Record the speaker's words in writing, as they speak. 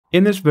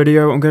In this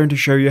video, I'm going to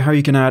show you how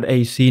you can add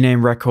a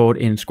CNAME record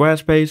in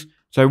Squarespace.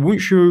 So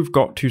once you've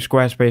got to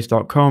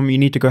squarespace.com, you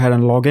need to go ahead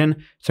and log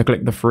in. So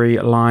click the three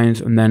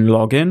lines and then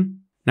log in.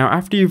 Now,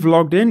 after you've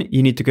logged in,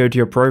 you need to go to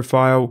your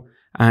profile.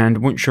 And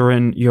once you're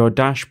in your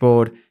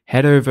dashboard,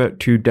 head over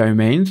to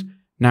domains.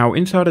 Now,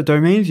 inside of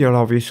domains, you'll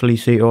obviously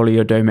see all of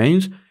your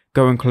domains.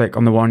 Go and click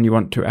on the one you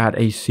want to add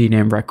a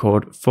CNAME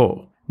record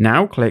for.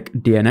 Now click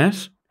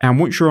DNS. And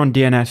once you're on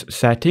DNS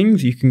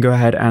settings, you can go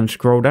ahead and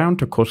scroll down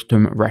to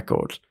custom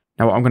records.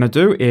 Now what I'm going to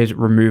do is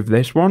remove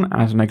this one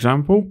as an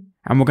example,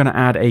 and we're going to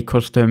add a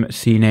custom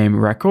CNAME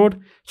record.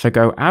 So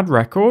go add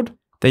record,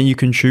 then you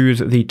can choose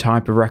the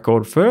type of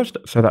record first.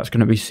 So that's going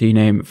to be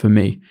CNAME for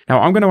me.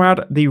 Now I'm going to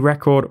add the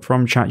record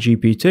from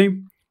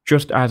ChatGPT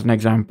just as an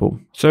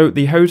example. So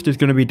the host is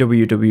going to be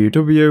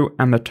www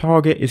and the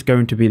target is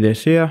going to be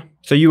this here.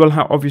 So you will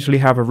obviously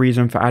have a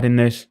reason for adding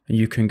this.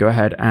 You can go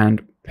ahead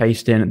and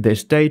paste in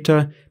this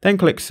data, then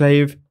click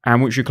save.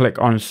 And once you click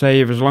on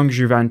save, as long as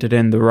you've entered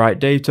in the right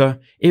data,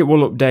 it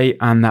will update,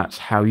 and that's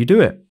how you do it.